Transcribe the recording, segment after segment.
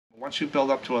Once you build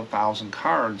up to 1,000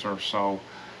 cards or so,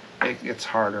 it gets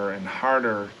harder and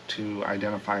harder to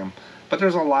identify them. But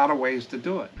there's a lot of ways to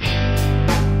do it.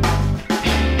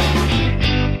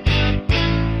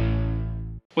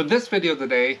 With this video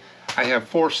today, I have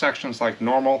 4 sections like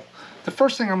normal. The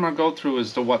first thing I'm going to go through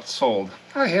is the what's sold.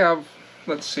 I have,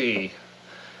 let's see,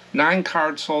 9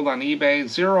 cards sold on eBay,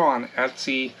 0 on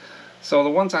Etsy. So the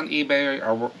ones on eBay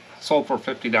are sold for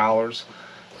 $50.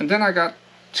 And then I got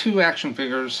 2 action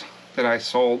figures that I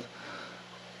sold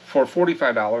for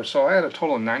 $45. So I had a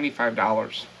total of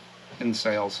 $95 in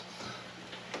sales.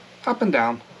 Up and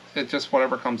down. It's just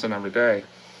whatever comes in every day.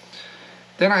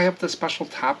 Then I have the special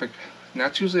topic. And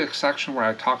that's usually a section where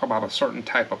I talk about a certain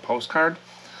type of postcard.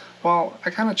 Well, I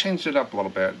kind of changed it up a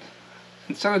little bit.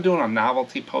 Instead of doing a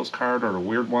novelty postcard or the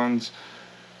weird ones,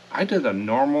 I did a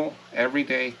normal,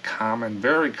 everyday, common,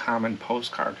 very common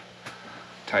postcard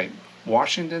type.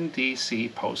 Washington, D.C.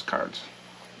 postcards.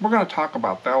 We're going to talk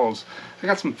about those. I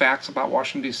got some facts about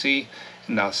Washington, D.C.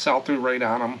 and the sell-through rate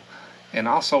on them, and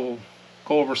also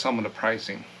go over some of the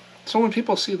pricing. So when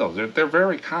people see those, they're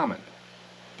very common.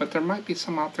 But there might be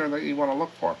some out there that you want to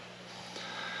look for.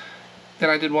 Then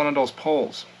I did one of those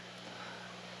polls.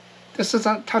 This is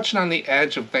touching on the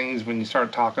edge of things when you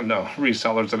start talking to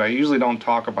resellers that I usually don't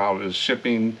talk about, is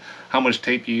shipping, how much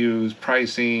tape you use,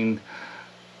 pricing.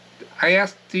 I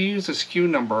asked to use a SKU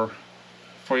number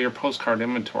for your postcard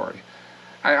inventory.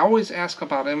 I always ask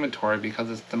about inventory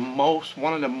because it's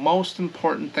one of the most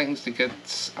important things to get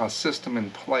a system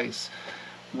in place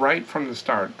right from the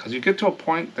start. Because you get to a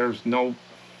point, there's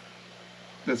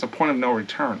a point of no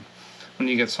return when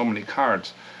you get so many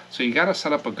cards. So you got to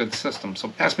set up a good system.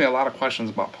 So ask me a lot of questions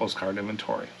about postcard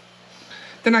inventory.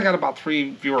 Then I got about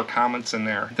 3 viewer comments in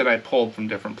there that I pulled from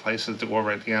different places to go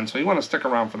over at the end. So you want to stick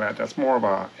around for that. That's more of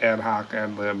a ad hoc,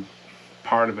 ad lib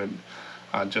part of it.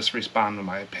 Just respond to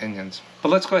my opinions. But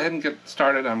let's go ahead and get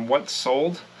started on what's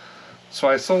sold. So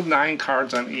I sold 9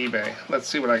 cards on eBay. Let's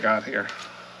see what I got here.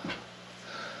 I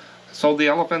sold the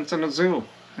elephants in a zoo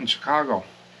in Chicago.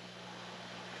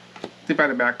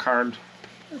 Divided back card.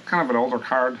 Kind of an older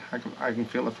card. I can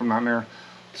feel it from on there.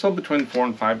 Sold between $4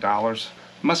 and $5.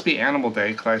 Must be Animal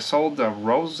Day because I sold the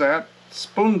rosette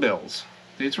spoonbills.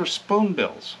 These were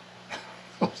spoonbills.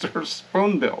 Those are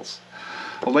spoonbills.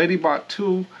 A lady bought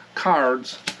 2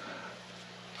 cards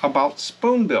about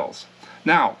spoonbills.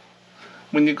 Now,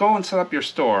 when you go and set up your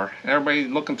store, everybody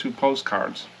looking through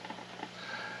postcards,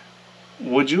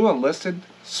 would you have listed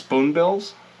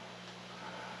spoonbills?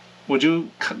 Would you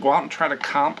go out and try to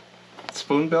comp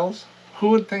spoonbills? Who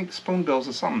would think spoonbills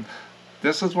is something?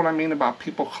 This is what I mean about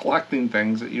people collecting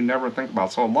things that you never think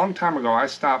about. So a long time ago, I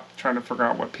stopped trying to figure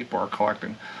out what people are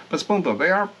collecting. But spoonbills,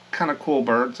 they are kind of cool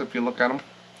birds if you look at them.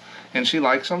 And she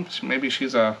likes them. Maybe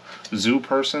she's a zoo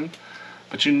person,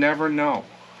 but you never know.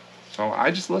 So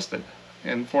I just listed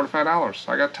in $4 to $5.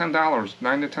 So I got $10,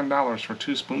 $9 to $10 for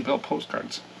 2 spoonbill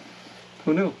postcards.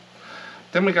 Who knew?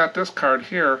 Then we got this card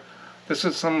here. This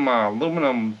is some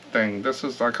aluminum thing. This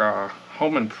is like a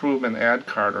home improvement ad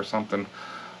card or something.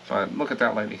 But look at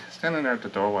that lady standing there at the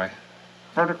doorway.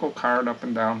 Vertical card up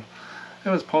and down. It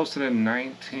was posted in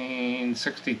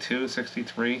 1962,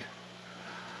 63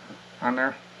 on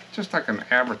there. Just like an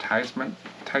advertisement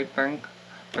type thing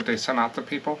that they sent out to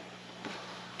people.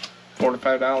 $4 to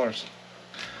 $5.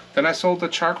 Then I sold the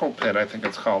charcoal pit, I think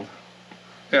it's called.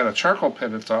 Yeah, the charcoal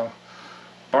pit. It's a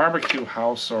barbecue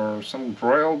house or some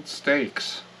broiled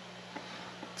steaks.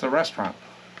 It's a restaurant.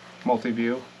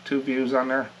 Multi-view. 2 views on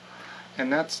there.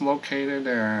 And that's located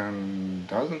in,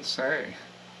 doesn't say.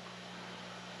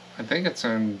 I think it's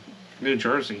in New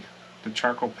Jersey. The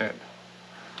charcoal pit.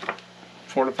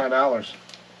 $4 to $5.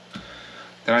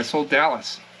 Then I sold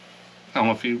Dallas. I don't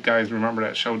know if you guys remember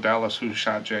that show Dallas, Who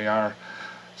Shot JR.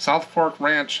 South Fork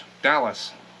Ranch,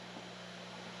 Dallas.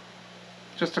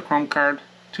 Just a chrome card.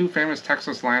 2 famous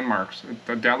Texas landmarks.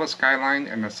 The Dallas skyline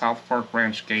and the South Fork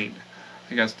Ranch gate.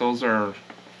 I guess those are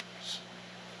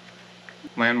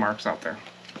landmarks out there.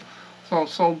 So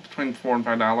sold between $4 and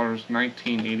 $5,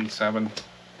 1987.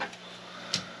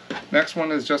 Next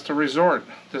one is just a resort.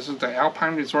 This is the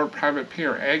Alpine Resort Private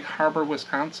Pier, Egg Harbor,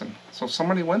 Wisconsin. So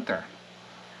somebody went there.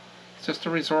 It's just a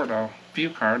resort, a view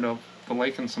card of the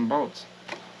lake and some boats.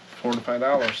 $4 to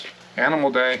 $5.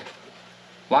 Animal Day.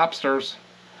 Lobsters.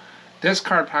 This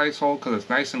card probably sold because it's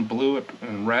nice and blue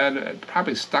and red. It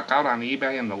probably stuck out on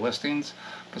eBay in the listings.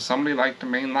 But somebody liked the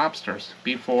Maine lobsters,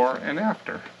 before and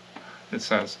after, it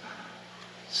says.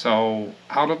 So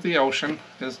out of the ocean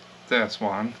is this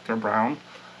one. They're brown.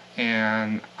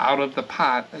 And out of the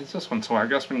pot is this one. So I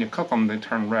guess when you cook them, they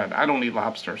turn red. I don't eat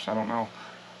lobsters, so I don't know.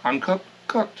 Uncooked,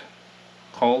 cooked.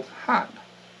 Cold, hot.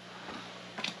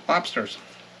 Lobsters.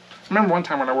 I remember one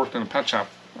time when I worked in a pet shop,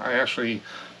 I actually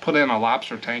put in a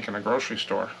lobster tank in a grocery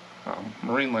store.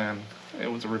 Marineland,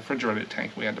 it was a refrigerated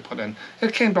tank we had to put in.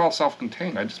 It came all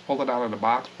self-contained. I just pulled it out of the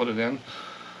box, put it in,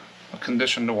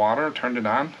 conditioned the water, turned it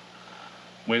on,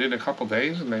 waited a couple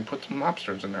days, and they put some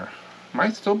lobsters in there.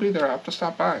 Might still be there. I have to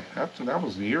stop by. That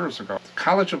was years ago.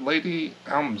 College of Lady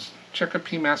Elms,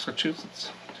 Chicopee,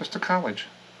 Massachusetts. Just a college.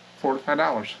 $4 to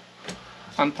 $5.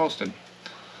 Unposted.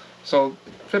 So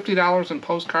 $50 in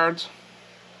postcards.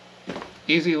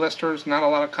 Easy listers, not a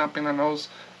lot of comping on those,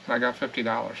 and I got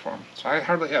 $50 for them. So I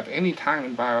hardly have any time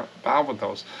involved with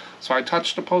those. So I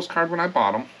touched the postcard when I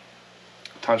bought them,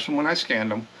 touched them when I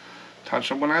scanned them, touched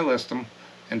them when I list them,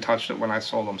 and touched it when I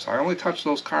sold them. So I only touched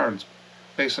those cards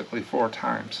basically 4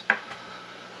 times.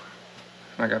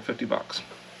 And I got 50 bucks.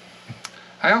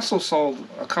 I also sold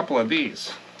a couple of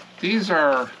these. These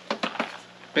are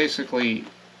basically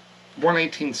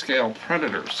 1/18 scale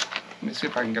Predators. Let me see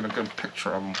if I can get a good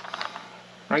picture of them.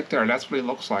 Right there, that's what he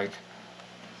looks like.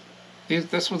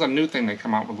 This was a new thing they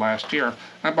come out with last year.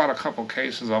 I bought a couple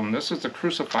cases of them. This is the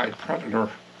Crucified Predator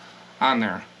on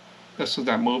there. This is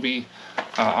that movie.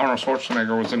 Arnold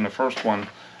Schwarzenegger was in the first one.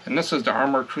 And this is the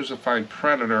Armored Crucified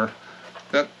Predator.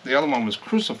 The other one was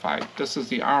Crucified. This is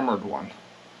the armored one.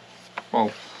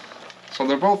 Well, so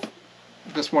they're both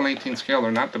this 1/18 scale.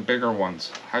 They're not the bigger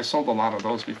ones. I sold a lot of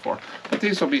those before. But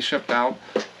these will be shipped out.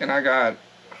 And I got,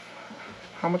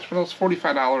 how much for those?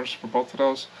 $45 for both of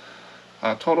those.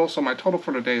 Total, so my total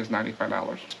for today is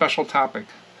 $95. Special topic.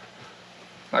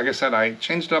 Like I said, I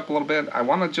changed it up a little bit. I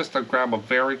wanted just to grab a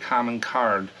very common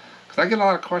card. Because I get a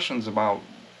lot of questions about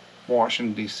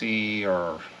Washington, D.C.,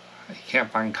 or you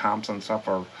can't find comps and stuff,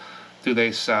 or do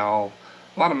they sell?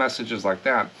 A lot of messages like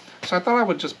that. So I thought I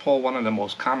would just pull one of the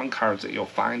most common cards that you'll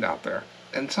find out there.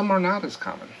 And some are not as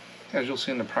common, as you'll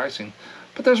see in the pricing.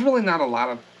 But there's really not a lot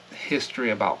of history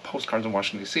about postcards in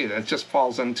Washington, D.C. It just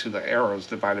falls into the eras,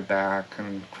 divided back,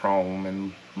 and chrome,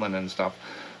 and linen and stuff.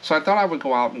 So I thought I would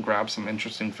go out and grab some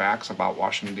interesting facts about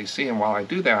Washington, D.C. And while I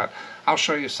do that, I'll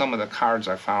show you some of the cards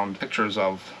I found, pictures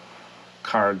of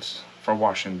cards for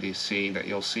Washington, D.C. that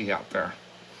you'll see out there.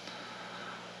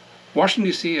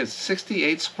 Washington, D.C. is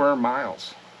 68 square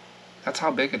miles. That's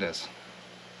how big it is.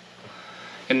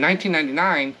 In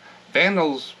 1999,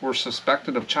 vandals were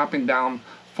suspected of chopping down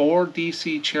 4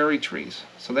 D.C. cherry trees.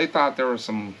 So they thought there was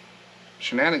some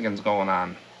shenanigans going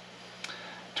on.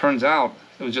 Turns out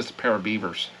it was just a pair of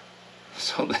beavers.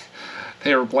 So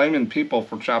they were blaming people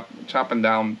for chopping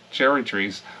down cherry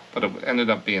trees, but it ended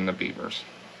up being the beavers.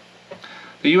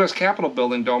 The U.S. Capitol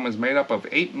building dome is made up of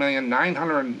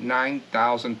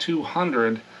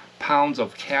 8,909,200 pounds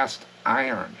of cast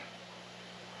iron.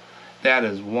 That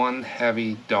is one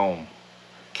heavy dome.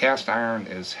 Cast iron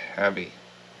is heavy.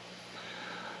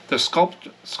 The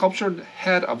sculptured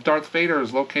head of Darth Vader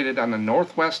is located on the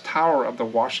northwest tower of the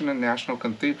Washington National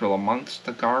Cathedral amongst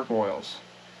the gargoyles.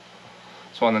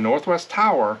 So on the northwest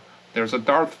tower, there's a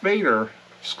Darth Vader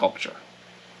sculpture.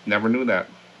 Never knew that.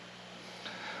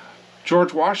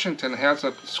 George Washington has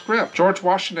a crypt. George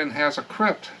Washington has a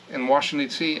crypt in Washington,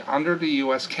 D.C. under the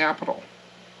U.S. Capitol.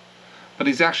 But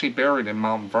he's actually buried in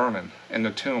Mount Vernon in the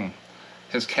tomb.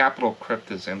 His Capitol crypt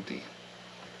is empty.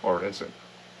 Or is it?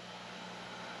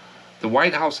 The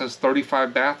White House has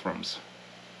 35 bathrooms.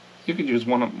 You could use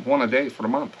one a day for a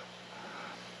month.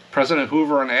 President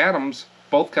Hoover and Adams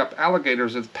both kept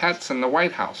alligators as pets in the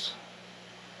White House.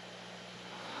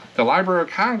 The Library of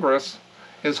Congress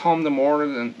is home to more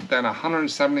than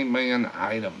 170 million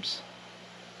items.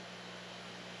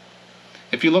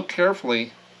 If you look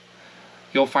carefully,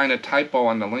 you'll find a typo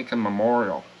on the Lincoln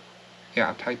Memorial. Yeah,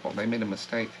 a typo. They made a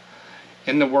mistake.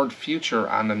 In the word future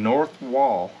on the north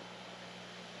wall,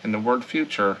 in the word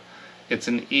future, it's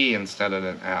an E instead of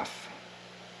an F.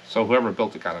 So whoever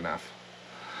built it got an F.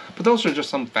 But those are just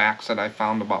some facts that I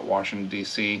found about Washington,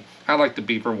 D.C. I like the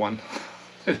beaver one.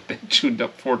 They chewed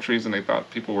up 4 trees and they thought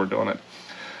people were doing it.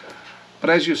 But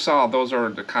as you saw, those are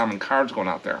the common cards going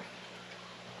out there.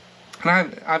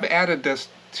 And I've added this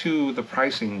to the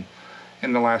pricing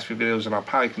in the last few videos, and I'll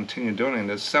probably continue doing it,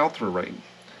 is sell-through rate.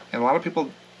 And a lot of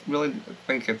people really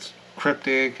think it's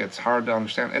cryptic, it's hard to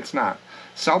understand. It's not.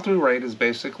 Sell-through rate is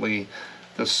basically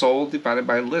the sold divided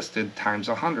by listed times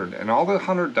 100. And all the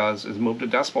 100 does is move the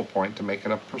decimal point to make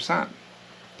it a percent.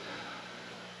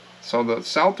 So the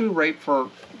sell-through rate for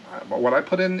what I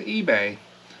put in eBay,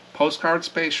 Postcard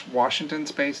space Washington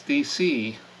space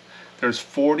DC, there's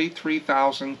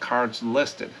 43,000 cards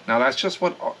listed. Now that's just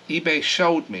what eBay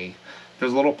showed me.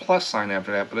 There's a little plus sign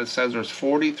after that, but it says there's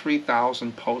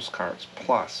 43,000 postcards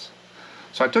plus.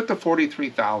 So I took the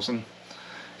 43,000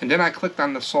 and then I clicked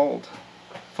on the sold.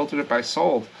 filtered it by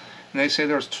sold, and they say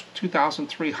there's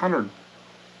 2,300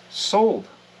 sold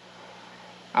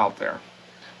out there.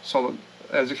 So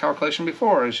as a calculation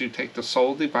before, as you take the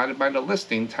sold divided by the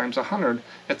listing times 100,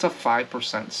 it's a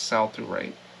 5% sell-through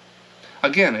rate.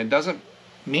 Again, it doesn't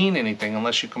mean anything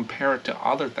unless you compare it to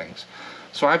other things.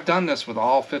 So I've done this with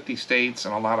all 50 states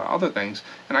and a lot of other things,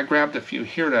 and I grabbed a few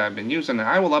here that I've been using, and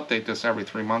I will update this every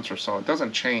 3 months or so. It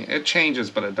doesn't change. It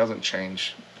changes, but it doesn't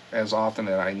change as often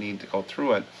that I need to go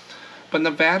through it. But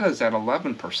Nevada is at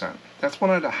 11%. That's one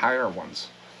of the higher ones.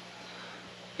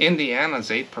 Indiana's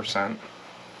 8%.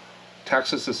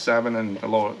 Texas is 7%, and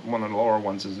one of the lower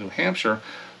ones is New Hampshire.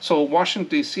 So Washington,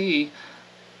 D.C.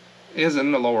 is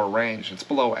in the lower range. It's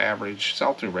below average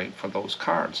sell-through rate for those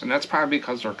cards. And that's probably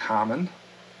because they're common,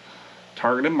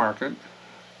 targeted market,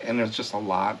 and there's just a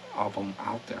lot of them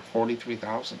out there.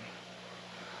 43,000.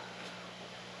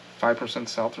 5%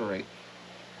 sell-through rate.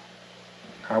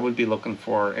 I would be looking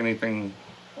for anything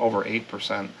over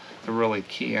 8% to really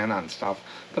key in on stuff.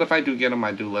 But if I do get them,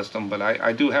 I do list them. But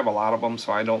I do have a lot of them,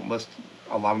 so I don't list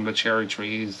a lot of the cherry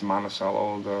trees, the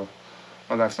Monticello,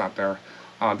 that's not there.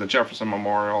 The Jefferson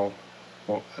Memorial,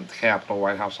 the Capitol,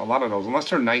 White House, a lot of those. Unless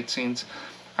they're night scenes,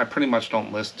 I pretty much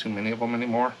don't list too many of them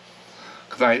anymore,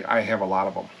 because I have a lot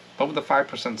of them. But with the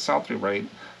 5% sell-through rate,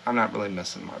 I'm not really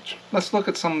missing much. Let's look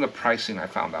at some of the pricing I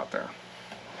found out there.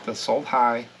 The sold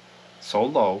high,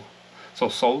 sold low. So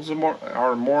solds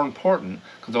are more important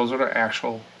because those are the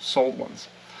actual sold ones.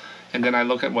 And then I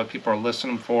look at what people are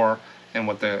listing them for and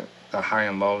what the high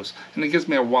and lows. And it gives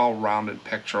me a well-rounded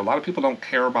picture. A lot of people don't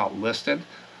care about listed.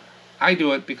 I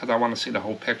do it because I want to see the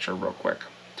whole picture real quick,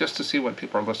 just to see what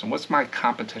people are listing. What's my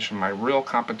competition, my real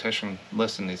competition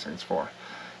listing these things for?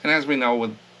 And as we know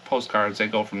with postcards, they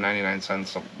go from 99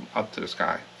 cents up to the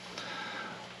sky.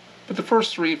 But the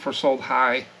first three for sold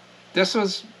high, this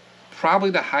was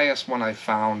probably the highest one I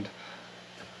found.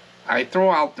 I throw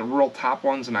out the real top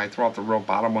ones and I throw out the real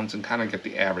bottom ones and kind of get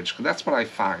the average, because that's what I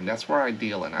find. That's where I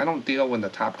deal in. I don't deal with the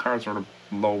top cards or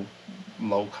the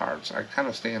low cards. I kind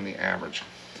of stay in the average.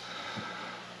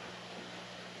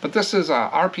 But this is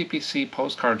a RPPC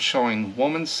postcard showing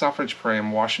women's suffrage parade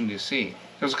in Washington, D.C.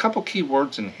 There's a couple key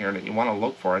words in here that you want to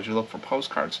look for as you look for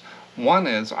postcards. One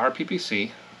is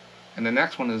RPPC, and the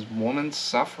next one is women's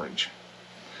suffrage.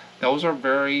 Those are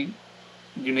very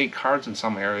unique cards in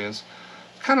some areas.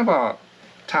 Kind of a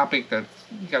topic that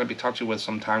you got to be touchy with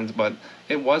sometimes, but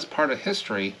it was part of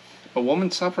history. But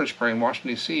women's suffrage parade in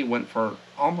Washington, D.C. went for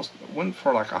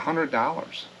like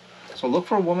 $100. So look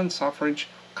for women's suffrage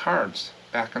cards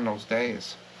back in those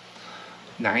days.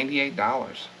 $98.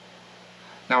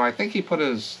 Now I think he put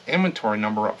his inventory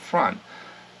number up front.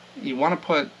 You want to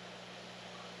put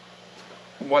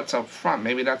what's up front.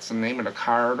 Maybe that's the name of the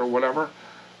card or whatever.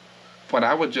 But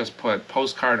I would just put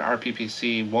postcard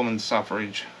RPPC Women's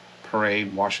Suffrage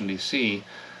Parade Washington, D.C.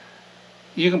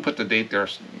 You can put the date there,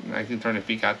 1930 if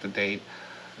you got the date.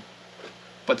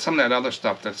 But some of that other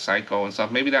stuff, that's Psycho and stuff,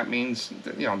 maybe that means,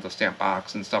 you know, the stamp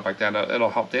box and stuff like that, it'll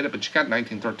help date it. But you got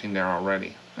 1913 there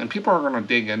already. And people are going to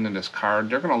dig into this card.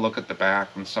 They're going to look at the back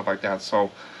and stuff like that.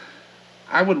 So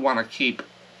I would want to keep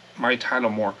my title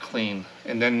more clean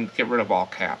and then get rid of all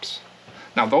caps.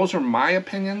 Now those are my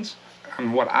opinions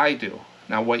on what I do.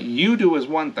 Now what you do is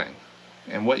one thing,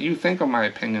 and what you think of my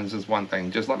opinions is one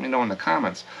thing. Just let me know in the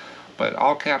comments. But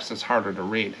all caps is harder to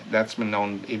read. That's been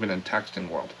known even in texting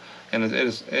world, and it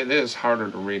is harder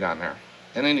to read on there.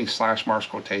 And any slash marks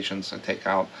quotations I take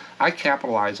out, I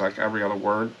capitalize like every other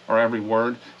word, or every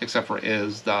word except for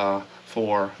is, the,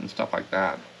 for, and stuff like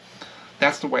that.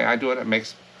 That's the way I do it. It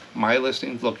makes my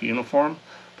listings look uniform,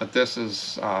 but this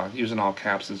is using all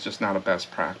caps is just not a best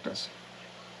practice.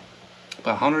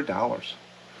 But $100.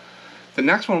 The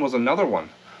next one was another one.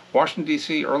 Washington,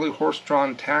 D.C. early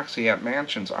horse-drawn taxi at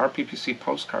mansions, RPPC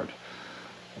postcard.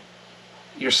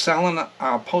 You're selling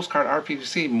a postcard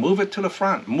RPPC, move it to the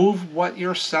front. Move what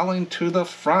you're selling to the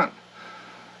front.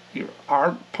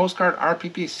 Our postcard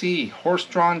RPPC,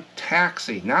 horse-drawn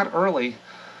taxi, not early,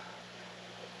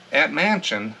 at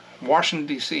mansion, Washington,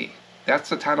 D.C. That's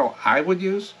the title I would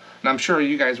use, and I'm sure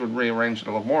you guys would rearrange it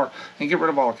a little more and get rid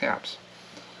of all the caps.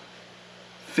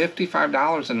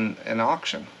 $55 in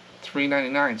auction,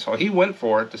 $3.99. So he went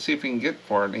for it to see if he can get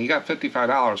for it, and he got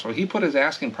 $55. So he put his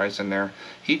asking price in there.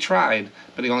 He tried,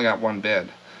 but he only got one bid.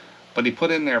 But he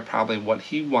put in there probably what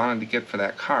he wanted to get for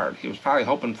that card. He was probably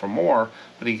hoping for more,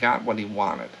 but he got what he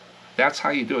wanted. That's how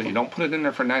you do it. You don't put it in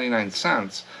there for 99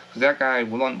 cents, because that guy,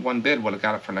 one bid, would have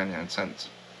got it for 99 cents.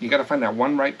 You got to find that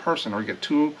one right person, or get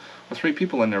 2 or 3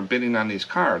 people in there bidding on these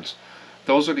cards.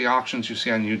 Those are the auctions you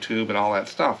see on YouTube and all that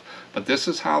stuff. But this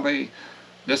is how they're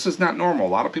This is not normal. A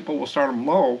lot of people will start them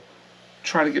low,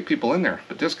 try to get people in there,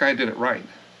 but this guy did it right.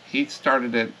 He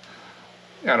started it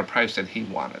at a price that he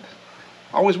wanted.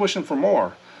 Always wishing for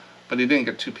more, but he didn't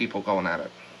get two people going at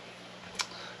it.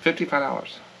 $55.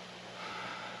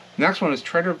 Next one is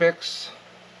Trader Vic's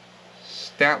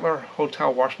Statler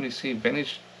Hotel, Washington, D.C.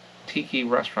 Vintage Tiki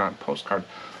Restaurant postcard.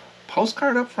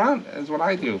 Postcard up front is what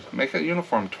I do. Make it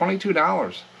uniform.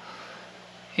 $22.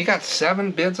 He got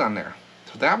 7 bids on there.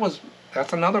 So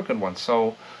that's another good one.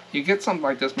 So you get something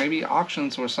like this, maybe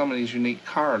auctions where some of these unique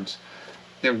cards,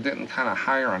 they're getting kind of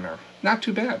higher on there. Not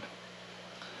too bad.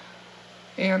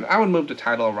 And I would move the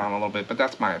title around a little bit, but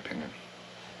that's my opinion.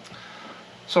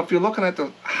 So if you're looking at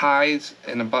the highs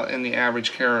in the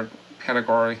average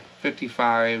category,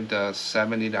 $55 to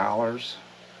 $70,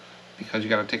 because you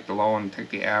got to take the low and take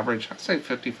the average. I'd say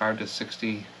 $55 to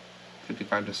 $60,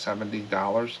 $55 to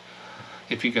 $70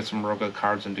 if you get some real good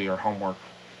cards and do your homework.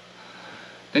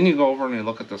 Then you go over and you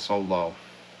look at the so low.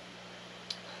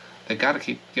 They got to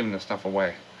keep giving this stuff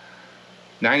away.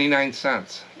 99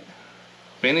 cents.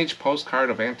 Vintage postcard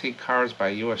of antique cars by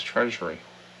U.S. Treasury,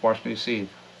 Washington, D.C.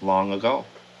 long ago.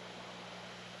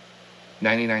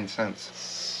 99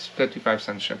 cents. 55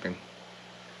 cents shipping.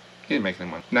 He didn't make any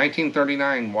money.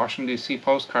 1939 Washington, D.C.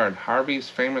 postcard, Harvey's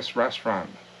Famous Restaurant,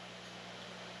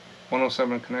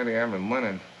 107 Connecticut Avenue,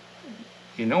 linen.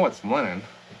 You know it's linen,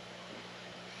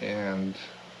 and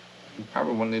you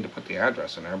probably wouldn't need to put the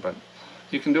address in there, but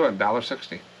you can do it,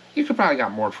 $1.60. You could probably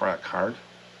got more for that card.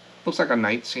 Looks like a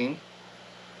night scene.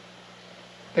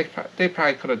 They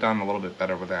probably could have done a little bit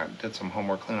better with that. Did some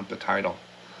homework, clean up the title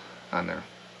on there.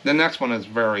 The next one is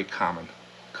very common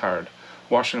card.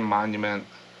 Washington Monument,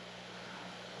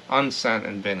 unsent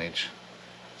and vintage.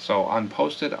 So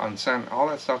unposted, unsent, all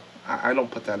that stuff, I don't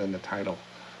put that in the title.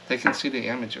 They can see the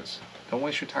images. Don't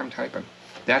waste your time typing.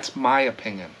 That's my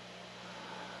opinion.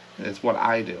 It's what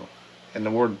I do. And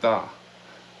the word the,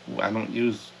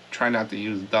 try not to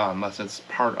use the unless it's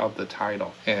part of the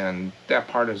title. And that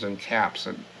part is in caps.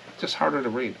 And just harder to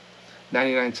read.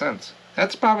 99 cents.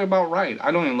 That's probably about right.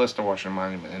 I don't even list the Washington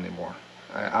Monument anymore.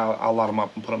 I'll lot them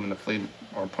up and put them in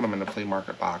the flea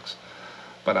market box.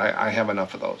 But I have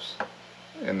enough of those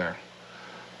in there.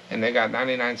 And they got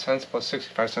 99 cents plus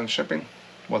 65 cents shipping.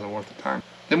 Wasn't worth the time.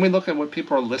 Then we look at what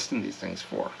people are listing these things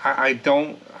for.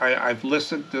 I've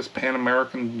listed this Pan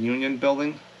American Union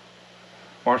building,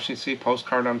 Washington, D.C.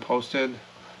 postcard unposted,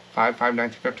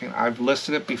 5/5/1915. I've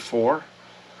listed it before.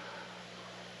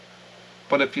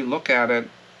 But if you look at it,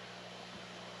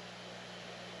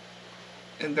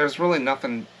 and there's really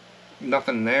nothing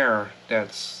there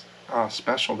that's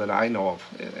special that I know of.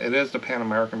 It is the Pan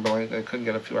American building. They could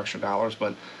get a few extra dollars,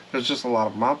 but there's just a lot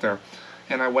of them out there.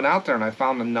 And I went out there and I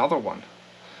found another one.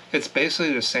 It's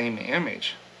basically the same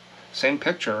image, same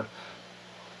picture,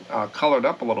 colored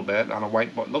up a little bit on a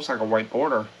white, looks like a white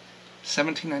border,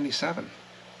 $17.97.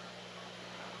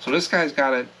 So this guy's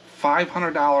got it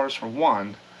 $500 for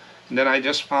one, and then I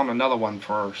just found another one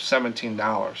for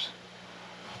 $17,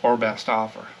 or best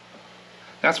offer.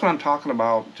 That's what I'm talking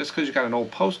about. Just because you got an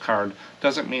old postcard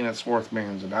doesn't mean it's worth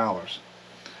millions of dollars.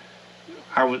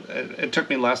 It took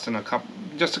me less than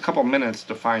just a couple minutes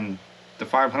to find the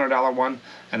 $500 one,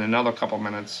 and another couple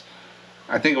minutes.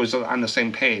 I think it was on the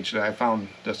same page that I found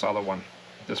this other one,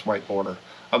 this white border,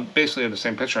 basically the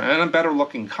same picture, and a better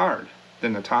looking card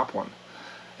than the top one.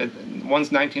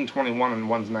 One's 1921 and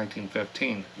one's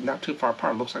 1915. Not too far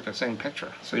apart. It looks like the same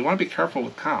picture. So you want to be careful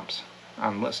with comps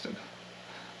on listed.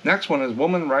 Next one is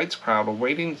Woman Rights Crowd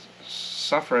awaiting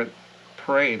suffrage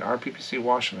parade, RPPC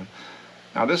Washington.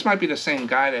 Now this might be the same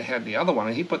guy that had the other one,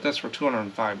 and he put this for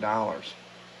 $205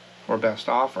 for best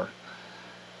offer.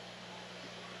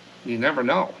 You never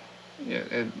know.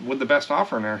 With the best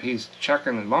offer in there, he's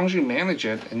checking. As long as you manage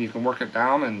it and you can work it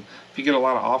down, and if you get a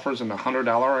lot of offers in the $100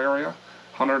 area,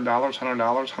 $100,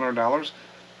 $100, $100,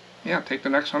 yeah, take the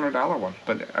next $100 one.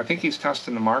 But I think he's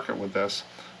testing the market with this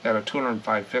at a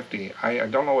 $205.50. I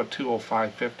don't know what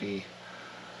 $205.50,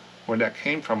 where that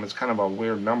came from. It's kind of a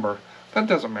weird number. That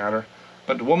doesn't matter.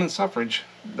 But the women's suffrage,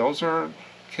 those you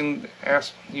can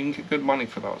get good money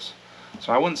for those.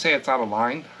 So I wouldn't say it's out of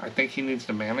line. I think he needs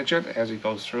to manage it as he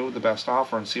goes through the best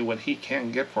offer and see what he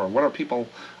can get for it. What are people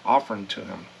offering to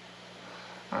him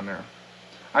on there?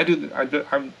 I do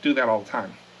that all the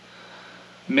time.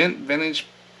 Mint Vintage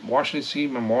Washington D.C.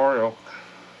 Memorial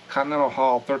Continental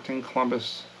Hall 13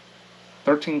 columns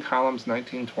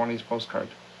 1920s postcard.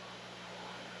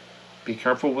 Be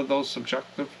careful with those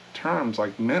subjective terms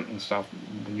like mint and stuff.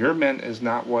 Your mint is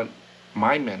not what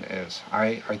my mint is.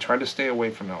 I try to stay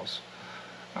away from those.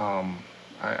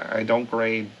 I don't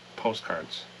grade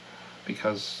postcards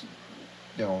because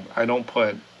You know, I don't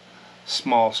put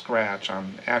small scratch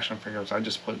on action figures. I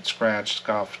just put scratch,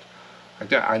 scuffed.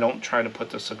 I don't try to put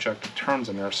the subjective terms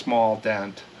in there, small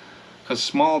dent, because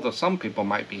small to some people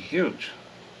might be huge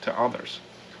to others.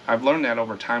 I've learned that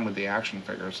over time with the action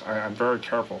figures. I'm very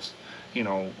careful, you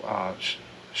know,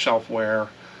 shelf wear,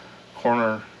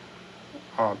 corner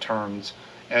turns,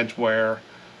 edge wear,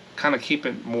 kind of keep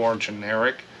it more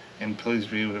generic, and please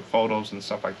view the photos and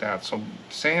stuff like that. So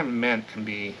saying mint can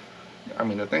be, I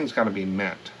mean, the thing's got to be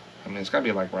mint. I mean, it's got to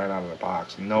be like right out of the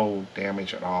box, no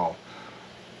damage at all.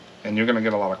 And you're going to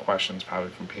get a lot of questions probably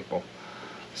from people.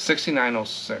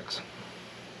 6906.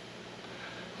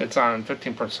 It's on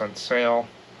 15% sale.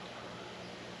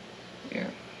 Yeah,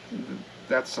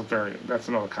 that's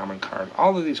another common card.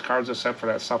 All of these cards, except for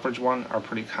that suffrage one, are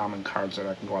pretty common cards that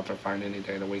I can go out there and find any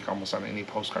day of the week, almost on any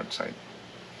postcard site.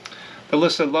 The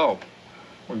listed low.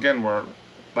 Again, we're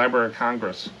Library of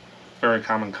Congress. Very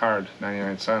common card,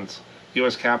 99 cents.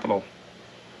 U.S. Capitol,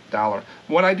 $1.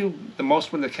 What I do the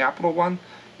most with the Capitol one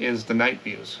is the night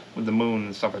views with the moon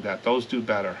and stuff like that. Those do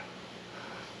better.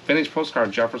 Vintage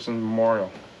postcard, Jefferson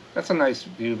Memorial. That's a nice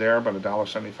view there, but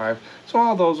 $1.75. So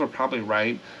all those are probably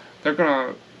right. They're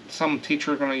gonna, some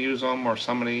teacher gonna use them, or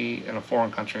somebody in a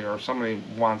foreign country, or somebody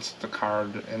wants the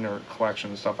card in their collection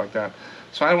and stuff like that.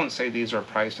 So I wouldn't say these are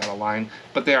priced out of line,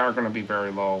 but they are gonna be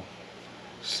very low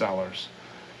sellers.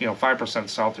 You know, 5%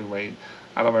 sell-through rate.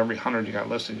 Out of every 100 you got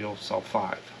listed, you'll sell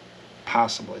 5.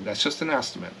 Possibly. That's just an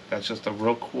estimate. That's just a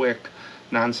real quick,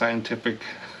 non-scientific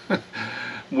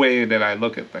way that I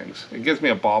look at things. It gives me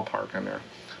a ballpark in there.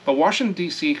 But Washington,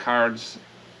 D.C. cards,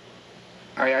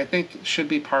 I think should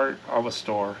be part of a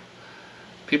store.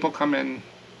 People come in,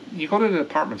 you go to the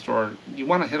department store, you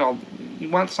want to hit all, you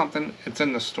want something, it's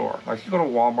in the store. Like you go to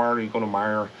Walmart, or you go to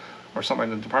Meijer, or something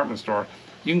like the department store,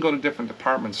 you can go to different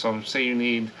departments. So say you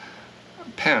need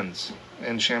pens,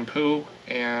 and shampoo,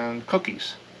 and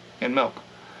cookies, and milk.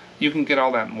 You can get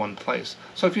all that in one place.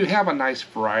 So if you have a nice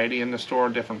variety in the store,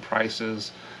 different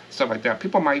prices, stuff like that,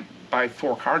 people might buy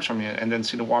 4 cards from you and then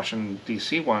see the Washington,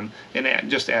 D.C. one, and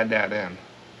just add that in,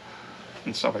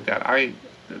 and stuff like that.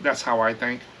 That's how I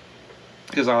think,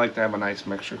 because I like to have a nice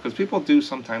mixture, because people do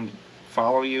sometimes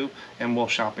follow you and will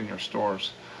shop in your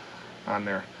stores on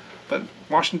there. But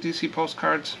Washington, D.C.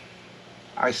 postcards,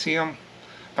 I see them.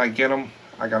 If I get them,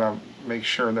 I gotta make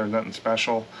sure there's nothing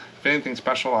special. If anything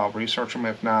special, I'll research them.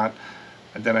 If not,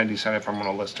 then I decide if I'm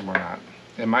gonna list them or not.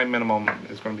 And my minimum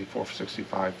is gonna be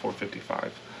 $465,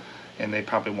 $455, and they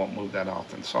probably won't move that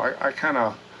often. So I kind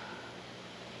of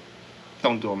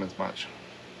don't do them as much.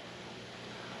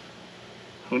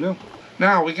 Who knew?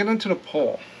 Now we get into the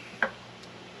poll.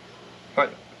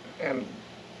 And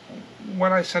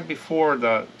what I said before,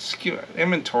 the SKU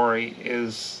inventory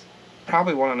is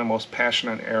probably one of the most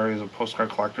passionate areas of postcard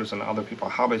collectors and other people,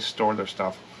 how they store their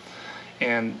stuff.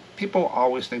 And people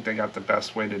always think they got the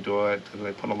best way to do it, because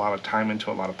they put a lot of time into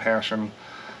it, a lot of passion,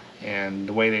 and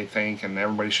the way they think, and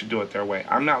everybody should do it their way.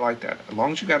 I'm not like that. As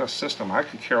long as you got a system, I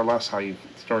could care less how you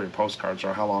store your postcards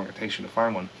or how long it takes you to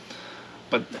find one.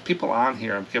 But people on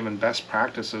here have given best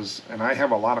practices, and I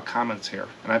have a lot of comments here.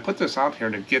 And I put this out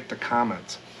here to get the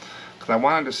comments, because I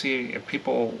wanted to see if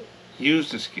people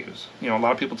use the SKUs. You know, a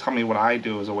lot of people tell me what I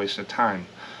do is a waste of time.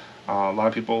 A lot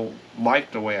of people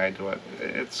like the way I do it.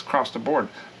 It's across the board.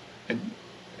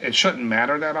 It shouldn't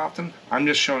matter that often. I'm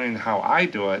just showing how I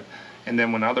do it, and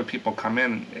then when other people come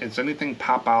in, is anything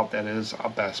pop out that is a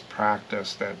best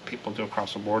practice that people do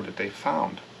across the board that they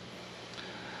found?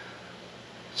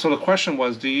 So the question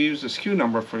was, do you use the SKU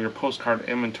number for your postcard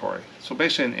inventory? So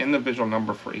basically an individual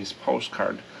number for each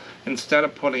postcard. Instead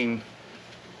of putting,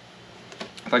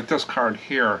 like this card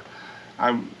here,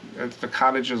 it's the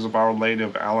Cottages of Our Lady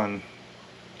of Ellen,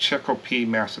 Chicopee,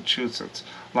 Massachusetts.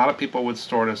 A lot of people would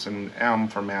store this in M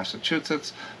for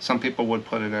Massachusetts. Some people would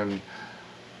put it in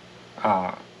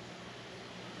the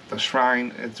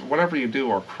shrine. It's whatever you do,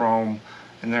 or chrome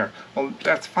in there. Well,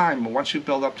 that's fine, but once you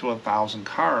build up to 1,000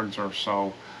 cards or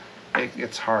so,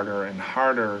 it's harder and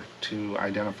harder to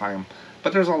identify them.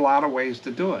 But there's a lot of ways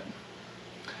to do it.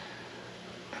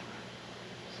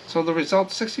 So the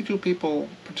results, 62 people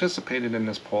participated in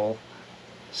this poll.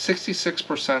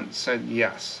 66% said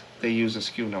yes, they use a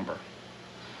SKU number.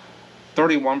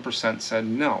 31% said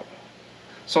no.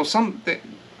 So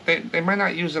they might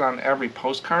not use it on every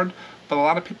postcard, but a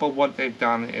lot of people, what they've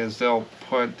done is they'll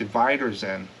put dividers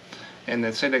in, and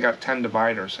they say they got 10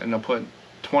 dividers, and they'll put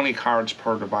 20 cards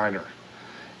per divider.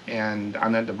 And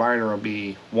on that divider will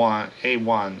be A1,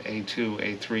 A2,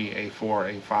 A3,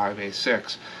 A4, A5,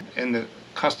 A6. In the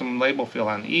custom label field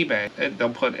on eBay, they'll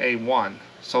put A1.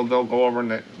 So they'll go over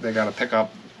and they got to pick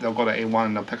up they'll go to A1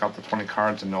 and they'll pick out the 20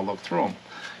 cards and they'll look through them.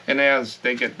 And as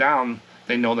they get down,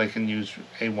 they know they can use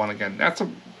A1 again. That's a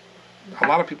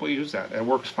lot of people use that. It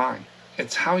works fine.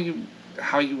 It's how you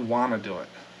want to do it,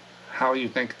 how you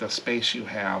think the space you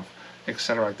have,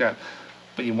 etc. like that.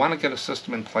 But you want to get a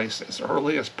system in place as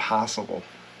early as possible,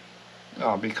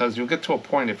 because you'll get to a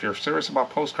point, if you're serious about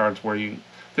postcards, where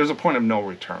there's a point of no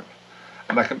return.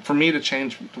 Like, for me to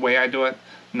change the way I do it,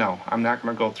 no, I'm not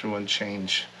going to go through and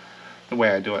change the way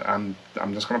I do it. I'm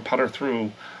just going to putter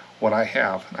through what I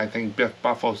have. I think Biff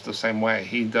Buffalo's the same way.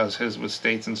 He does his with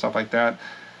states and stuff like that.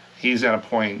 He's at a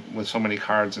point with so many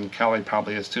cards, and Kelly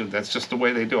probably is too. That's just the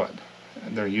way they do it.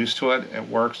 They're used to it. It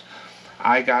works.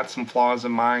 I got some flaws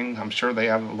in mine. I'm sure they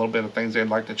have a little bit of things they'd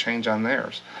like to change on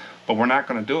theirs, but we're not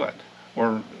going to do it.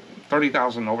 We're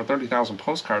over 30,000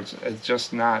 postcards. It's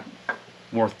just not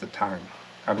worth the time.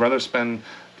 I'd rather spend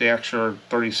the extra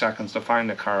 30 seconds to find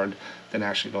a card than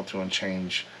actually go through and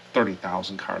change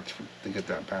 30,000 cards to get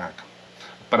that back.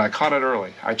 But I caught it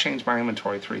early. I changed my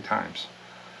inventory 3 times,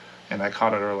 and I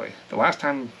caught it early. The last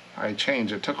time I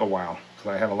changed, it took a while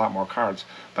because I had a lot more cards,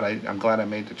 but I'm glad I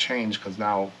made the change, because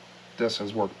now this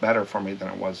has worked better for me than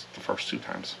it was the first 2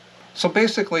 times. So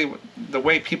basically, the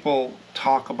way people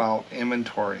talk about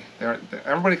inventory,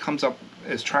 everybody comes up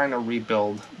is trying to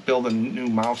build a new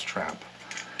mousetrap,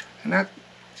 and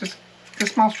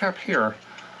this mousetrap here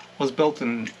was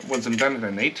invented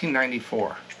in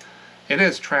 1894. It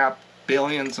has trapped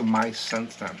billions of mice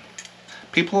since then.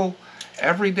 People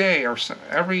every day or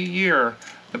every year,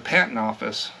 the patent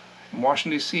office in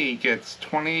Washington D.C. gets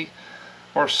 20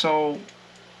 or so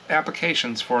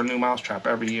applications for a new mousetrap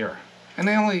every year, and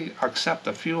they only accept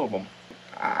a few of them.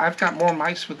 I've got more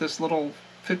mice with this little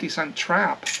 50-cent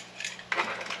trap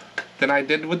than I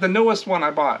did with the newest one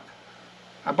I bought.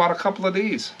 I bought a couple of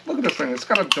these. Look at this thing. It's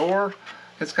got a door.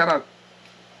 It's got a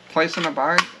place in the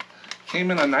bag.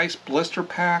 Came in a nice blister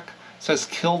pack. It says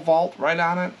Kill Vault right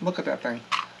on it. Look at that thing.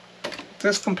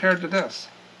 This compared to this.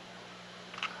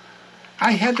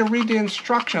 I had to read the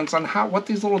instructions on what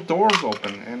these little doors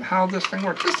open and how this thing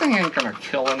works. This thing ain't gonna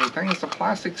kill anything. It's a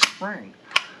plastic spring.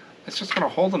 It's just gonna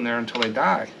hold them there until they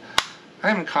die. I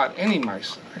haven't caught any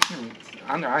mice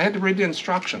on there. I had to read the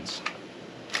instructions.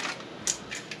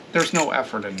 There's no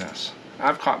effort in this.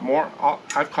 I've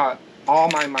caught all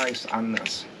my mice on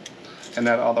this and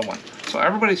that other one. So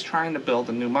everybody's trying to build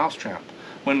a new mousetrap,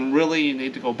 when really you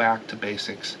need to go back to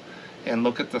basics and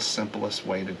look at the simplest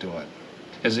way to do it.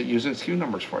 Is it using SKU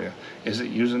numbers for you? Is it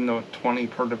using the 20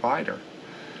 per divider?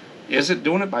 Is it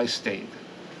doing it by state?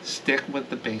 Stick with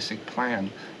the basic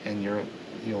plan, and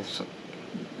you'll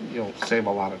save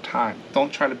a lot of time.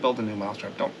 Don't try to build a new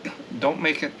mousetrap. Don't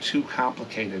make it too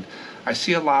complicated. I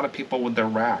see a lot of people with their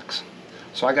racks.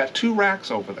 So I got 2 racks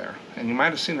over there, and you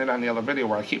might have seen it on the other video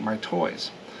where I keep my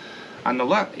toys. On the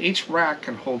left, each rack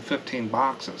can hold 15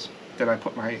 boxes that I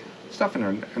put my stuff in there,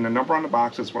 and the number on the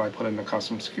box is what I put in the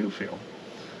custom SKU field,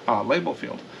 label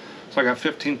field. So I got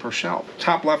 15 per shelf.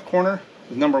 Top left corner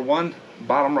is number 1.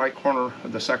 Bottom right corner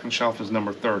of the second shelf is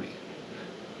number 30.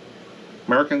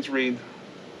 Americans read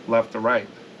left to right.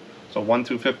 So 1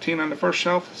 through 15 on the first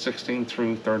shelf, 16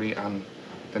 through 30 on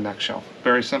the next shelf.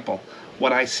 Very simple.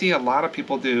 What I see a lot of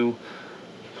people do,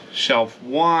 shelf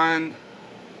 1,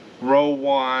 row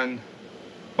 1,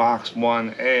 box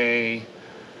 1A,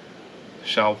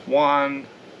 shelf 1,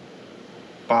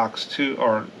 box 2,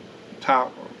 or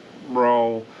top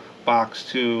row, box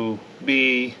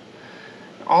 2B,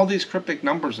 all these cryptic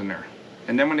numbers in there.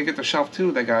 And then when they get to shelf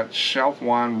 2, they got shelf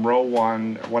 1, row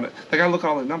 1, they gotta look at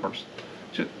all the numbers.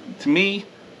 To me,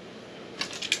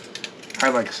 I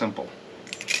like simple.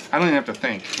 I don't even have to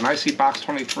think. When I see box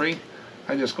 23,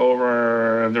 I just go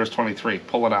over, there's 23,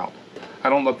 pull it out. I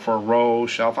don't look for a row,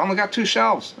 shelf. I only got 2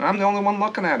 shelves, and I'm the only one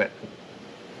looking at it.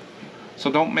 So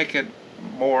don't make it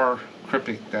more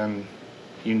cryptic than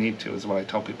you need to, is what I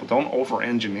tell people. Don't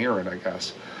over-engineer it, I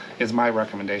guess, is my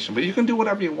recommendation. But you can do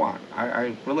whatever you want.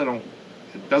 I really don't,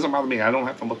 it doesn't bother me. I don't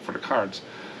have to look for the cards.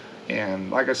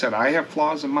 And like I said, I have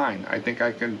flaws in mine. I think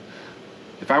I can,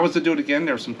 if I was to do it again,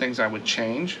 there's some things I would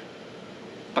change.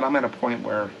 But I'm at a point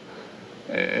where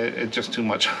it's just too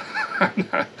much.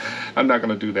 I'm not going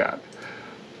to do that.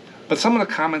 But some of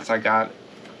the comments I got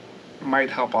might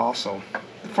help also.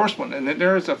 The first one, and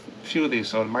there's a few of these,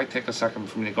 so it might take a second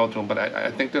for me to go through them, but I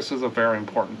think this is a very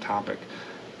important topic,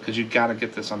 because you've got to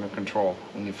get this under control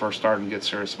when you first start and get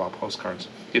serious about postcards.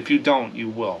 If you don't, you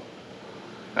will.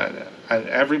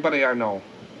 Everybody I know,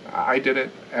 I did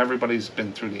it, everybody's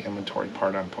been through the inventory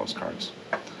part on postcards.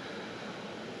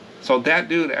 So that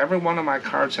dude, every one of my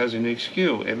cards has a unique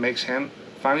SKU. It makes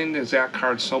finding the exact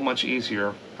card so much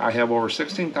easier. I have over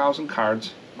 16,000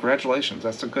 cards Congratulations,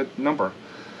 that's a good number.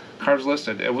 Cards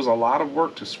listed. It was a lot of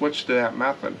work to switch to that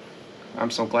method. I'm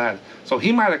so glad. So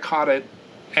he might have caught it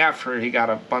after he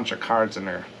got a bunch of cards in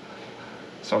there.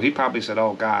 So he probably said,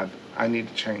 oh God, I need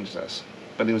to change this.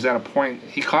 But he was at a point,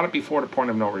 he caught it before the point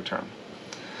of no return.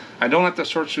 I don't have to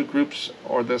search through groups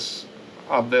or this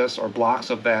or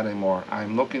blocks of that anymore.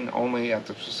 I'm looking only at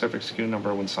the specific SKU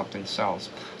number when something sells.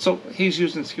 So he's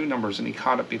using SKU numbers and he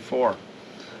caught it before.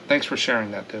 Thanks for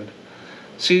sharing that, dude.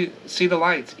 See the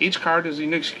lights. Each card is a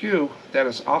unique SKU that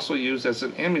is also used as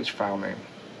an image file name.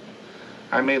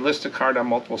 I may list a card on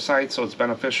multiple sites, so it's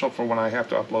beneficial for when I have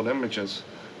to upload images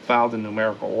filed in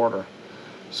numerical order.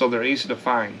 So they're easy to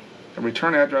find. The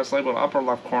return address labeled upper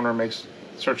left corner makes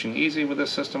searching easy with this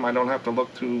system. I don't have to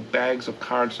look through bags of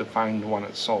cards to find the one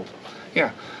that's sold.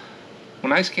 Yeah,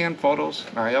 when I scan photos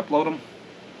and I upload them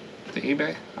to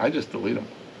eBay, I just delete them.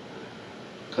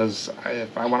 Because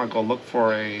if I want to go look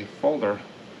for a folder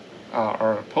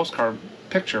or a postcard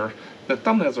picture, the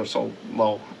thumbnails are so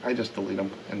low, I just delete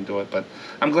them and do it. But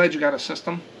I'm glad you got a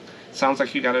system. Sounds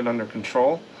like you got it under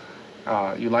control.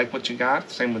 You like what you got.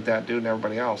 Same with that dude and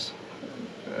everybody else.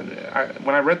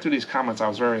 When I read through these comments, I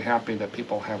was very happy that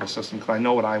people have a system because I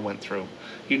know what I went through.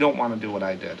 You don't want to do what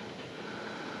I did.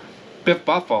 Biff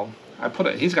Buffo,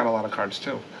 he's got a lot of cards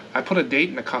too. I put a date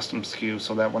in the custom SKU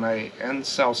so that when I end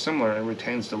sell similar, it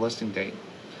retains the listing date.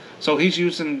 So he's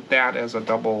using that as a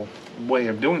double way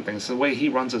of doing things, the way he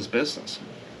runs his business.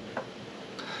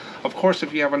 Of course,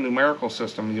 if you have a numerical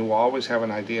system, you will always have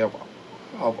an idea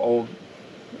of old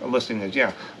listings.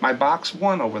 Yeah, my box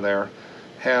 1 over there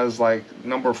has like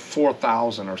number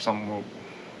 4,000 or something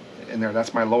in there.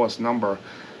 That's my lowest number.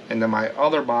 And then my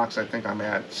other box, I think I'm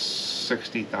at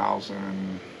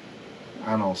 60,000.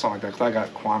 I don't know, something like that. Because I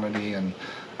got quantity and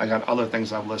I got other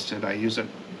things I've listed. I use the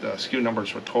SKU numbers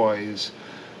for toys,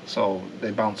 so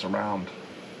they bounce around.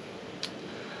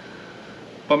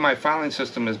 But my filing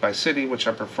system is by city, which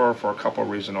I prefer for a couple of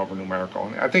reasons over numerical.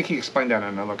 And I think he explained that in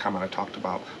another comment I talked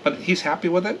about. But he's happy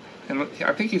with it. And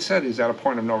I think he said he's at a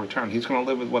point of no return. He's going to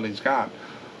live with what he's got.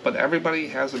 But everybody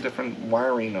has a different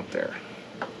wiring up there.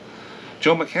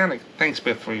 Joe Mechanic, thanks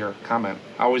Biff for your comment.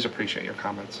 I always appreciate your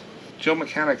comments. Joe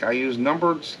Mechanic, I use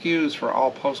numbered SKUs for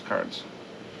all postcards.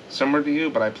 Similar to you,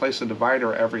 but I place a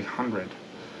divider every 100.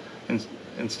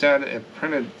 Instead, if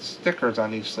printed stickers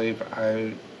on each sleeve,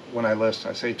 when I list,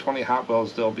 I say 20 Hot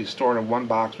Wheels, they'll be stored in one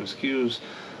box with SKUs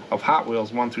of Hot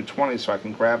Wheels 1 through 20 so I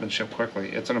can grab and ship quickly.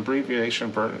 It's an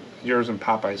abbreviation for yours and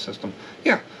Popeye's system.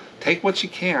 Yeah, take what you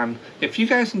can. If you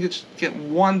guys can get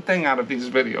one thing out of these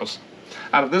videos,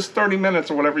 out of this 30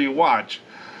 minutes or whatever you watch,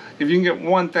 if you can get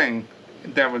one thing,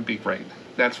 that would be great.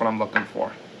 That's what I'm looking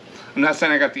for. I'm not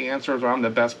saying I got the answers or I'm the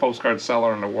best postcard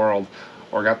seller in the world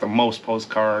or got the most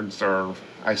postcards or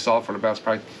I sell it for the best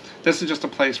price. This is just a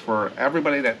place for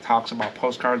everybody that talks about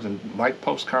postcards and like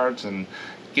postcards and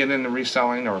get into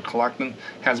reselling or collecting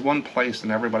has one place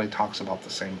and everybody talks about the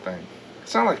same thing.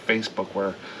 It's not like Facebook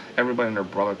where everybody and their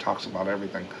brother talks about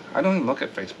everything. I don't even look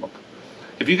at Facebook.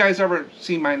 If you guys ever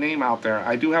see my name out there,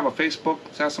 I do have a Facebook,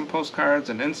 SMPostcards,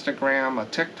 an Instagram, a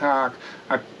TikTok.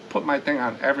 I put my thing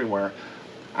on everywhere.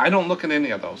 I don't look at any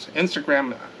of those.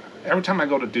 Instagram, every time I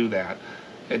go to do that,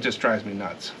 it just drives me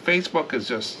nuts. Facebook is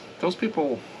just, those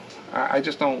people, I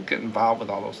just don't get involved with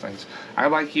all those things. I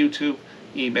like YouTube,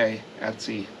 eBay,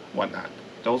 Etsy, whatnot.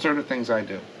 Those are the things I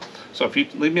do. So if you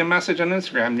leave me a message on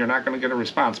Instagram, you're not going to get a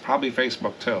response. Probably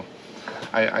Facebook too.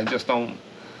 I just don't.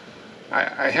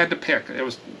 I had to pick. It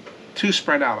was too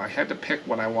spread out. I had to pick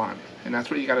what I want. And that's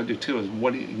what you got to do too, is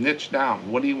what do you niche down?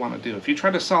 What do you want to do? If you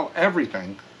try to sell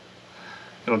everything,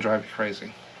 it'll drive you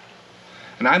crazy.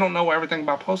 And I don't know everything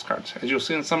about postcards. As you'll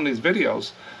see in some of these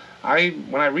videos,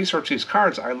 when I research these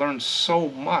cards, I learned so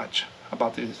much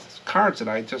about these cards that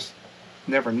I just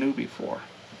never knew before.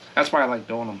 That's why I like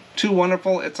doing them. Too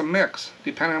wonderful, it's a mix.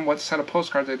 Depending on what set of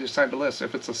postcards I decide to list.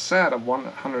 If it's a set of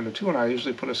 100 or 200, I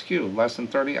usually put a SKU. Less than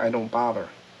 30, I don't bother.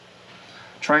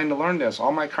 Trying to learn this.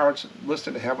 All my cards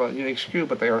listed have a unique SKU,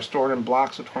 but they are stored in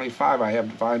blocks of 25. I have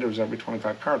dividers every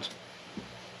 25 cards.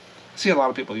 I see a lot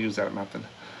of people use that method.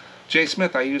 Jay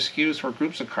Smith, I use SKUs for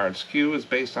groups of cards. SKU is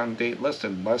based on date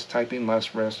listed. Less typing,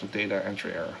 less risk of data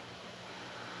entry error.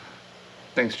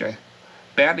 Thanks, Jay.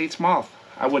 Bat Eats Moth.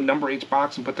 I would number each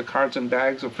box and put the cards in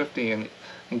bags of 50 and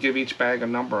give each bag a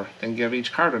number, then give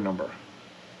each card a number.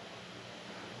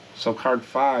 So card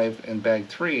 5 in bag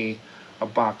 3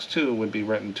 of box 2 would be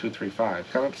written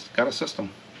 235. Got a system.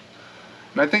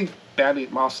 And I think Bat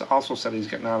Eats Moth also said he's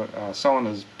getting out selling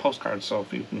his postcards, so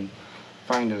if you can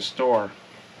find his store,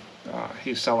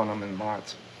 he's selling them in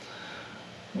lots.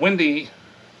 Wendy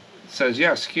says,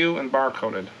 yes, SKU and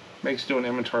barcoded. Makes doing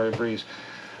inventory a breeze.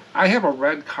 I have a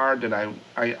red card that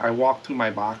I walk through my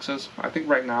boxes. I think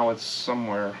right now it's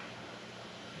somewhere,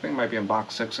 I think it might be in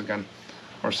box 6 again,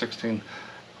 or 16.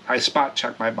 I spot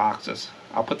check my boxes.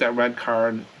 I'll put that red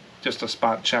card just to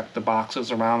spot check the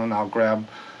boxes around, and I'll grab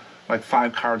like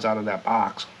 5 cards out of that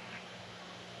box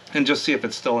and just see if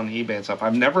it's still in eBay and stuff.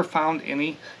 I've never found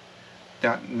any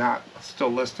that not still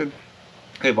listed.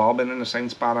 They've all been in the same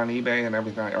spot on eBay and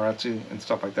everything, or Etsy and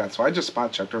stuff like that. So I just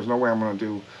spot check. There's no way I'm going to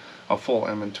do a full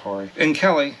inventory. And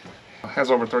Kelly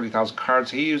has over 30,000 cards.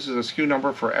 He uses a SKU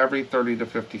number for every 30 to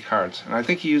 50 cards. And I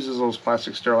think he uses those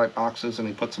plastic Sterilite boxes and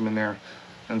he puts them in there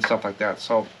and stuff like that.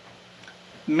 So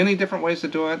many different ways to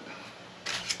do it.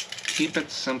 Keep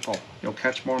it simple. You'll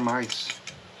catch more mice.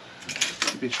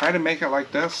 If you try to make it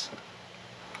like this,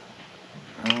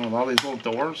 with all these little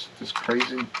doors, this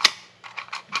crazy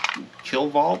kill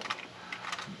vault,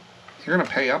 you're going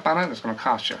to pay up on it, it's going to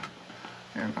cost you.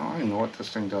 And I don't even know what this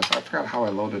thing does. I forgot how I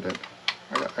loaded it.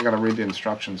 I got to read the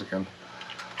instructions again.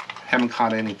 Haven't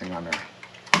caught anything on there.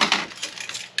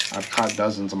 I've caught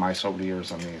dozens of mice over the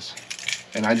years on these.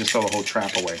 And I just throw the whole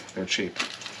trap away. They're cheap.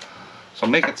 So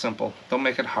make it simple. Don't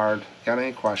make it hard. Got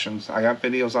any questions? I got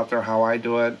videos out there how I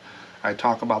do it. I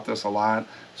talk about this a lot.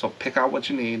 So pick out what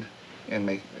you need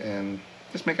and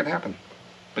just make it happen.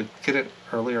 But get it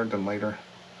earlier than later.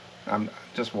 I'm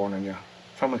just warning you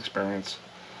from experience.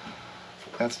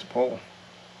 That's the poll.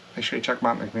 Make sure you check them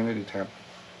out in the community tab.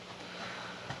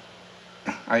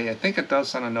 I think it does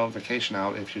send a notification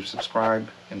out if you subscribe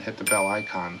and hit the bell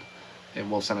icon. It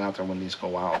will send it out there when these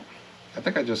go out. I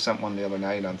think I just sent one the other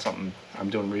night on something I'm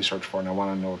doing research for and I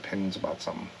want to know opinions about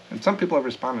something. And some people have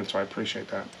responded, so I appreciate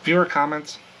that. Viewer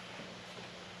comments.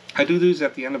 I do these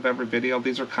at the end of every video.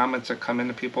 These are comments that come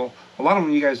into people. A lot of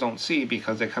them you guys don't see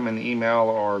because they come in the email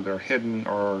or they're hidden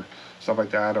or stuff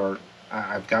like that, or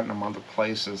I've gotten them other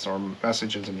places or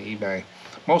messages in eBay.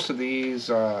 Most of these,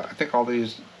 I think all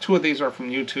these, 2 of these are from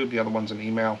YouTube, the other one's an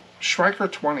email.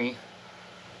 Shrieker20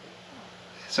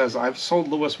 says, I've sold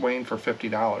Lewis Wayne for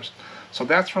 $50. So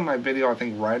that's from my video, I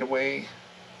think, right away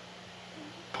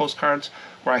postcards,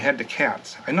 where I had the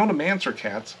cats. I know the mans are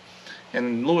cats,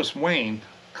 and Lewis Wayne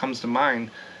comes to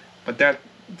mind, but that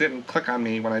didn't click on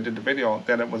me when I did the video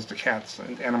that it was the cats,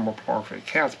 and anamorphic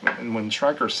cats. And when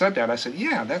Shrieker said that, I said,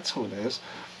 yeah, that's who it is.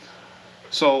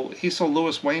 So he sold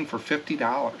Lewis Wayne for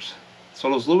 $50. So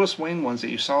those Lewis Wayne ones that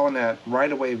you saw in that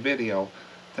right away video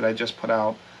that I just put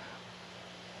out,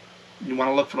 you want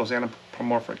to look for those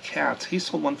anamorphic cats. He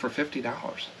sold one for $50.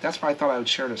 That's why I thought I would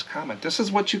share this comment. This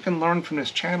is what you can learn from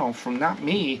this channel, from not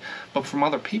me, but from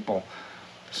other people.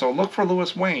 So look for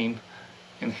Lewis Wayne,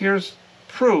 and here's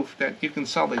proof that you can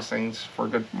sell these things for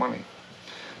good money.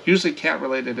 Usually cat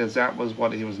related, as that was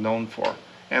what he was known for.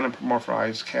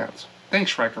 Anamorphized cats.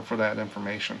 Thanks, Shrieker, for that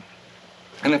information.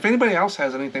 And if anybody else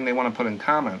has anything they want to put in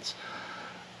comments,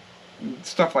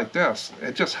 stuff like this,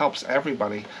 it just helps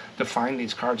everybody to find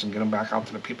these cards and get them back out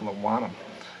to the people that want them.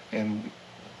 And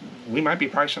we might be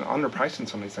underpricing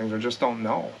some of these things or just don't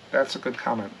know. That's a good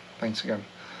comment. Thanks again.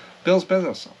 Bill's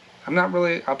Business. I'm not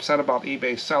really upset about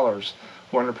eBay sellers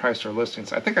who underprice their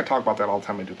listings. I think I talk about that all the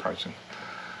time I do pricing.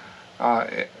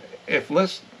 If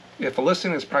a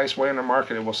listing is priced way under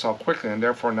market, it will sell quickly and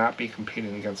therefore not be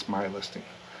competing against my listing.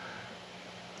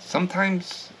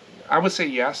 Sometimes I would say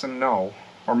yes and no,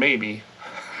 or maybe.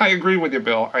 I agree with you,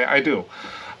 Bill. I do.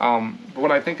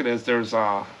 What I think it is, there's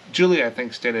Julie, I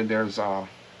think, stated there's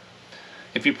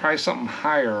if you price something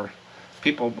higher,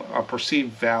 people perceive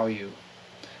value.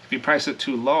 If you price it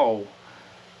too low,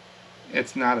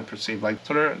 it's not a perceived, like,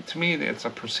 so there, to me it's a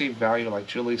perceived value, like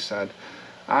Julie said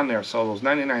on there. So those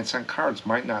 99-cent cards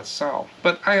might not sell,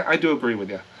 but I do agree with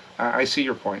you. I see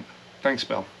your point. Thanks,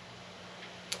 Bill.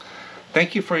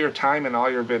 Thank you for your time and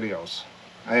all your videos.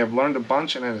 I have learned a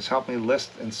bunch and it has helped me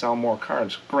list and sell more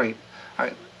cards. Great.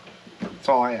 That's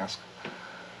all I ask.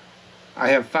 I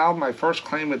have filed my first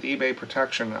claim with eBay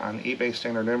protection on eBay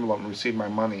standard envelope and received my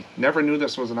money. Never knew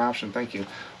this was an option. Thank you.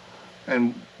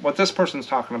 And what this person's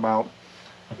talking about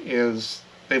is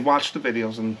they've watched the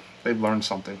videos and they've learned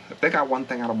something. If they got one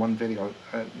thing out of one video,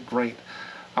 great.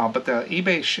 But the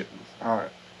eBay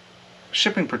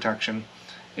shipping protection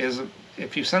is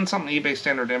if you send something eBay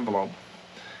standard envelope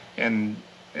and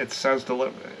it says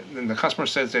and the customer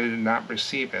says they did not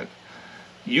receive it,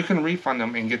 you can refund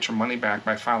them and get your money back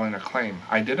by filing a claim.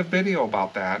 I did a video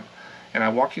about that and I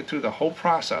walk you through the whole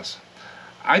process.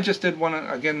 I just did one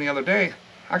again the other day.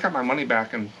 I got my money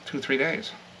back in 2-3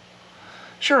 days.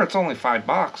 Sure, it's only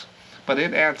 $5, but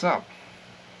it adds up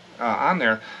on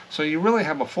there. So you really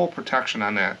have a full protection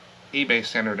on that eBay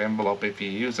standard envelope if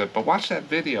you use it. But watch that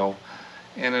video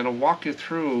and it'll walk you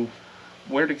through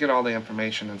where to get all the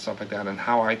information and stuff like that, and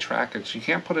how I track it. So you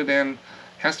can't put it in. It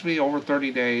has to be over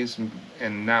 30 days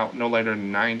and now no later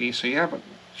than 90. So you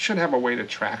should have a way to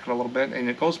track it a little bit, and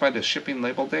it goes by the shipping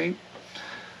label date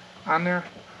on there.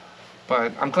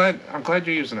 But I'm glad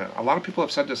you're using it. A lot of people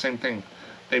have said the same thing.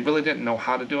 They really didn't know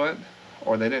how to do it,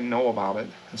 or they didn't know about it.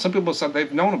 And some people said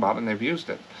they've known about it and they've used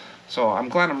it. So I'm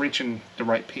glad I'm reaching the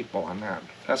right people on that.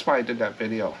 That's why I did that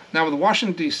video. Now with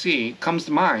Washington, D.C. comes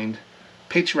to mind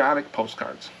patriotic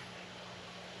postcards.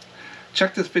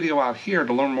 Check this video out here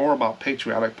to learn more about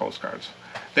patriotic postcards.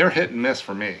 They're hit and miss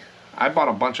for me. I bought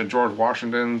a bunch of George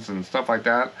Washingtons and stuff like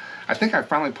that. I think I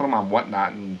finally put them on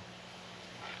Whatnot and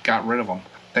got rid of them.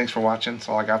 Thanks for watching. That's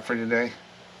all I got for you today.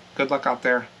 Good luck out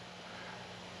there,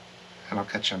 and I'll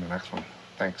catch you on the next one.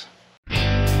 Thanks.